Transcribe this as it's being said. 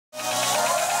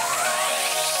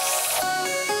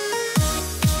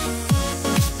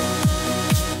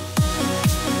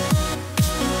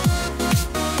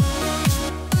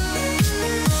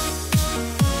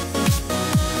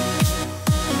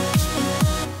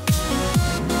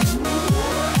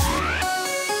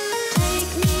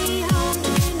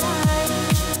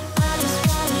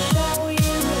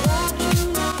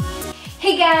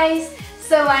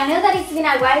I know that it's been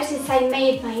a while since I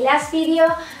made my last video,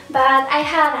 but I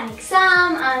had an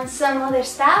exam and some other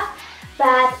stuff.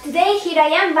 But today here I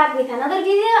am back with another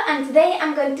video, and today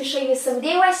I'm going to show you some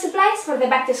DIY supplies for the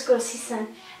back to school season.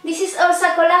 This is also a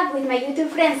collab with my YouTube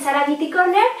friend Sara Beauty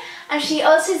Corner, and she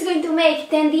also is going to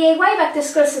make 10 DIY back to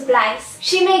school supplies.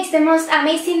 She makes the most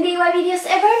amazing DIY videos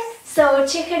ever, so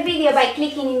check her video by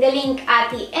clicking in the link at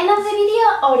the end of the video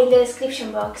or in the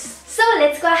description box. So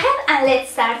let's go ahead and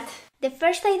let's start. The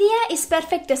first idea is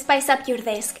perfect to spice up your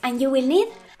desk, and you will need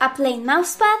a plain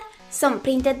mousepad, some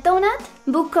printed donut,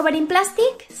 book cover in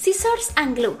plastic, scissors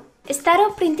and glue. Start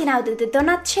off printing out the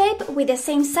donut shape with the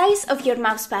same size of your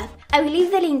mousepad. I will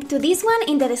leave the link to this one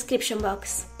in the description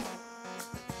box.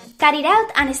 Cut it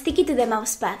out and stick it to the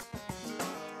mousepad.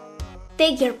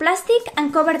 Take your plastic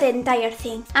and cover the entire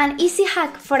thing. An easy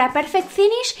hack for a perfect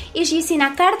finish is using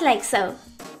a card like so.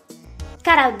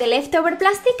 Cut out the leftover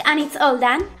plastic and it's all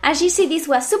done. As you see, this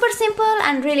was super simple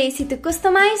and really easy to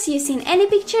customize using any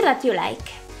picture that you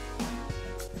like.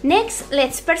 Next,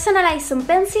 let's personalize some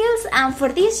pencils, and for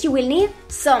this you will need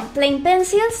some plain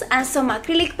pencils and some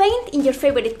acrylic paint in your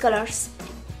favorite colors.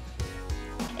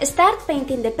 Start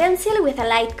painting the pencil with a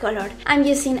light color. I'm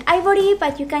using ivory,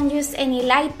 but you can use any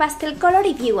light pastel color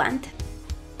if you want.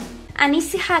 An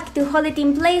easy hack to hold it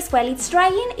in place while it's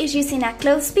drying is using a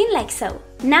clothespin like so.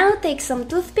 Now take some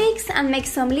toothpicks and make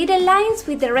some little lines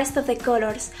with the rest of the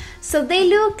colors, so they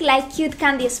look like cute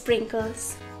candy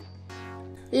sprinkles.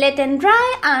 Let them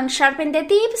dry and sharpen the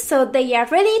tips so they are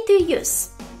ready to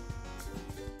use.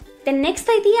 The next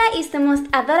idea is the most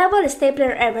adorable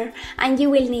stapler ever, and you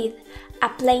will need a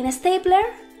plain stapler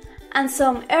and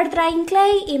some air drying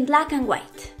clay in black and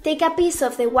white. Take a piece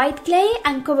of the white clay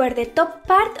and cover the top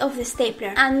part of the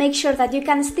stapler, and make sure that you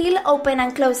can still open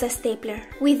and close the stapler.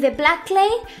 With the black clay,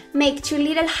 make 2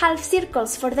 little half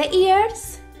circles for the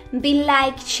ears,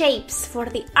 bee-like shapes for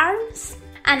the arms,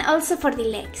 and also for the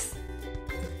legs.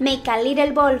 Make a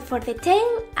little ball for the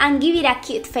tail and give it a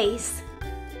cute face.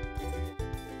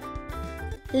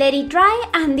 Let it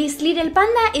dry and this little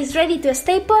panda is ready to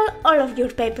staple all of your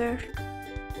paper.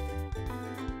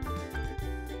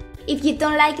 If you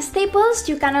don't like staples,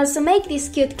 you can also make these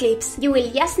cute clips. You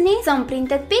will just need some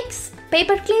printed pics,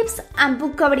 paper clips and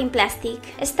book cover in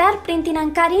plastic. Start printing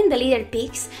and cutting the little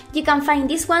pics. You can find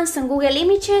these ones on Google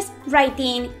Images,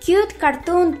 writing cute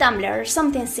cartoon Tumblr or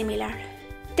something similar.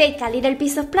 Take a little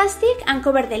piece of plastic and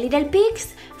cover the little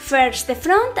pics, first the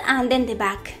front and then the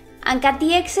back, and cut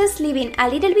the excess, leaving a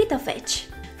little bit of edge.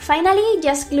 Finally,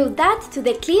 just glue that to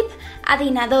the clip,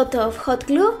 adding a dot of hot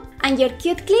glue, and your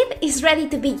cute clip is ready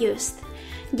to be used.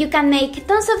 You can make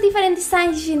tons of different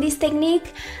designs using this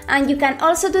technique, and you can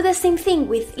also do the same thing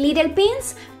with little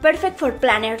pins, perfect for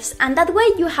planners, and that way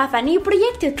you have a new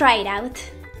project to try it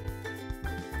out.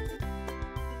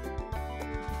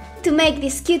 To make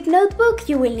this cute notebook,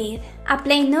 you will need a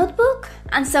plain notebook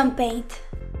and some paint.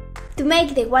 To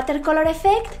make the watercolor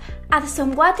effect, add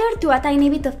some water to a tiny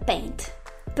bit of paint.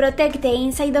 Protect the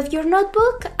inside of your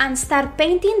notebook and start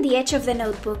painting the edge of the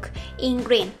notebook in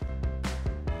green.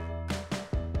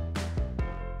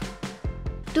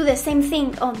 Do the same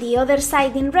thing on the other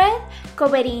side in red,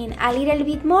 covering a little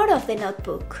bit more of the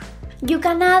notebook. You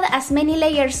can add as many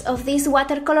layers of this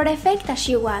watercolor effect as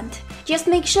you want. Just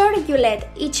make sure you let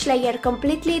each layer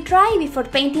completely dry before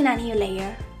painting a new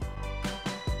layer.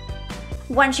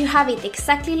 Once you have it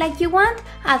exactly like you want,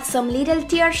 add some little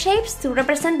tear shapes to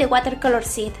represent the watercolor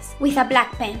seeds with a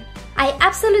black pen. I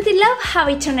absolutely love how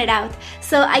it turned out,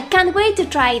 so I can't wait to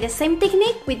try the same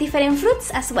technique with different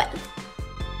fruits as well.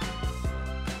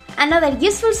 Another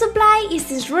useful supply is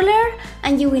this ruler,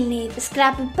 and you will need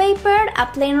scrapbook paper, a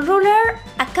plain ruler,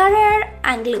 a cutter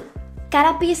and glue.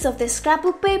 Cut a piece of the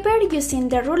scrapbook paper using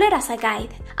the ruler as a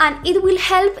guide, and it will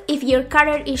help if your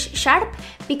cutter is sharp,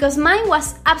 because mine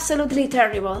was absolutely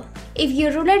terrible. If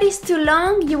your ruler is too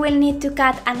long, you will need to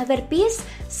cut another piece,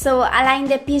 so align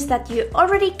the piece that you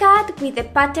already cut with the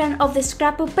pattern of the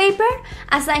scrapbook paper,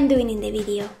 as I'm doing in the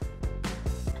video.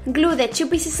 Glue the 2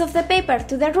 pieces of the paper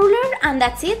to the ruler, and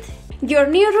that's it. Your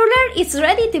new ruler is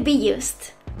ready to be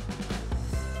used.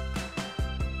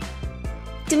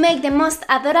 To make the most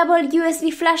adorable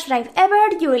USB flash drive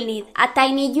ever, you will need a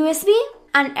tiny USB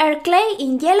and air clay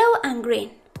in yellow and green.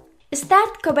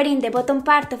 Start covering the bottom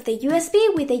part of the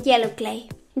USB with the yellow clay.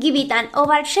 Give it an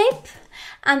oval shape,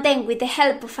 and then with the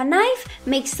help of a knife,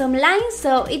 make some lines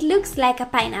so it looks like a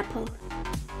pineapple.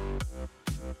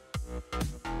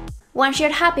 Once you're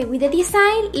happy with the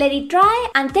design, let it dry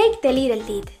and take the little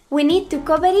lid. We need to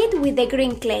cover it with the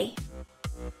green clay.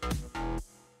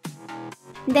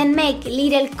 Then make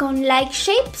little cone-like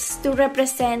shapes to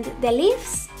represent the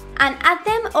leaves and add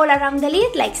them all around the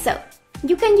lid like so.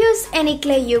 You can use any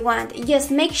clay you want,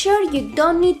 just make sure you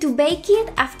don't need to bake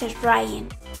it after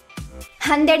drying.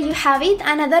 And there you have it,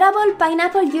 an adorable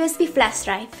pineapple USB flash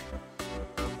drive.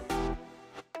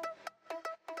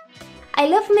 I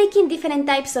love making different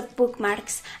types of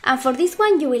bookmarks, and for this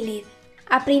one you will need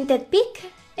a printed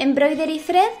pick, embroidery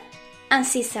thread, and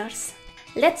scissors.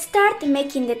 Let's start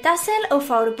making the tassel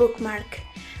of our bookmark.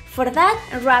 For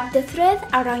that, wrap the thread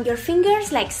around your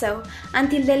fingers like so,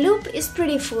 until the loop is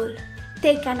pretty full.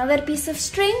 Take another piece of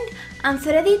string and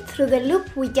thread it through the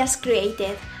loop we just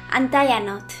created, and tie a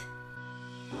knot.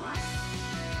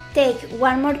 Take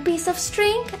one more piece of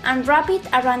string and wrap it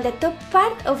around the top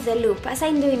part of the loop, as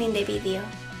I'm doing in the video.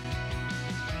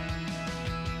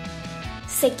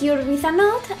 Secure with a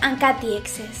knot and cut the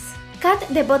excess. Cut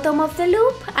the bottom of the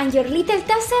loop and your little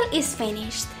tassel is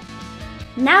finished.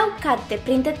 Now cut the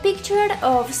printed picture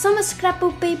of some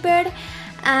scrapbook paper,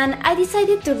 and I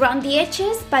decided to round the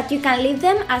edges, but you can leave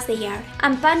them as they are,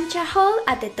 and punch a hole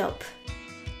at the top.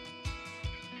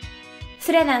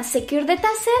 Thread and secure the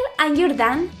tassel and you're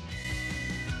done.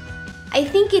 I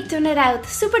think it turned out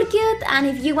super cute, and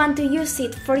if you want to use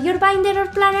it for your binder or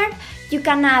planner, you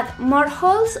can add more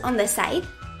holes on the side.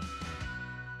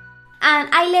 And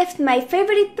I left my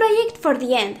favorite project for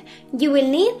the end. You will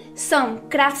need some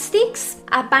craft sticks,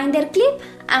 a binder clip,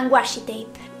 and washi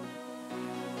tape.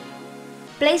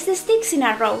 Place the sticks in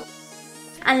a row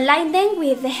and line them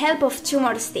with the help of 2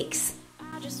 more sticks.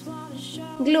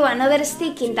 Glue another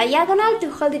stick in diagonal to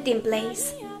hold it in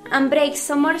place, and break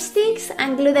some more sticks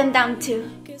and glue them down too.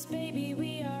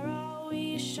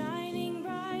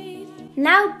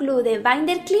 Now glue the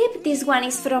binder clip, this one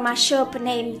is from a shop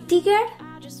named Tiger,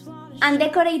 and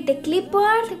decorate the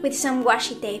clipboard with some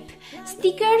washi tape,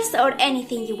 stickers or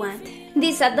anything you want.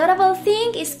 This adorable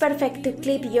thing is perfect to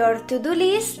clip your to-do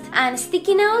list and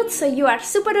sticky notes, so you are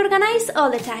super organized all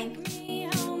the time.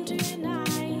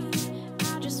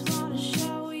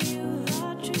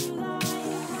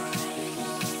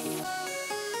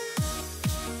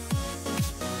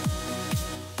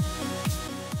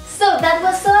 So that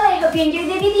was all. I hope you enjoyed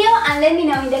the video, and let me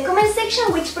know in the comment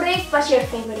section which project was your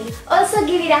favorite. Also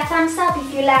give it a thumbs up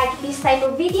if you like this type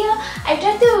of video. I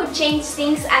try to change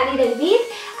things a little bit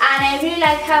and I really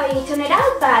like how it turned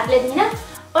out, but let me know.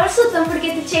 Also don't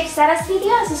forget to check Sara's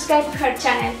video and subscribe to her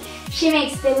channel. She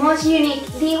makes the most unique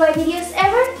DIY videos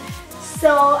ever,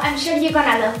 so I'm sure you're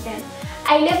gonna love them.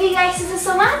 I love you guys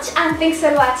so much, and thanks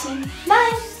for watching.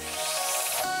 Bye!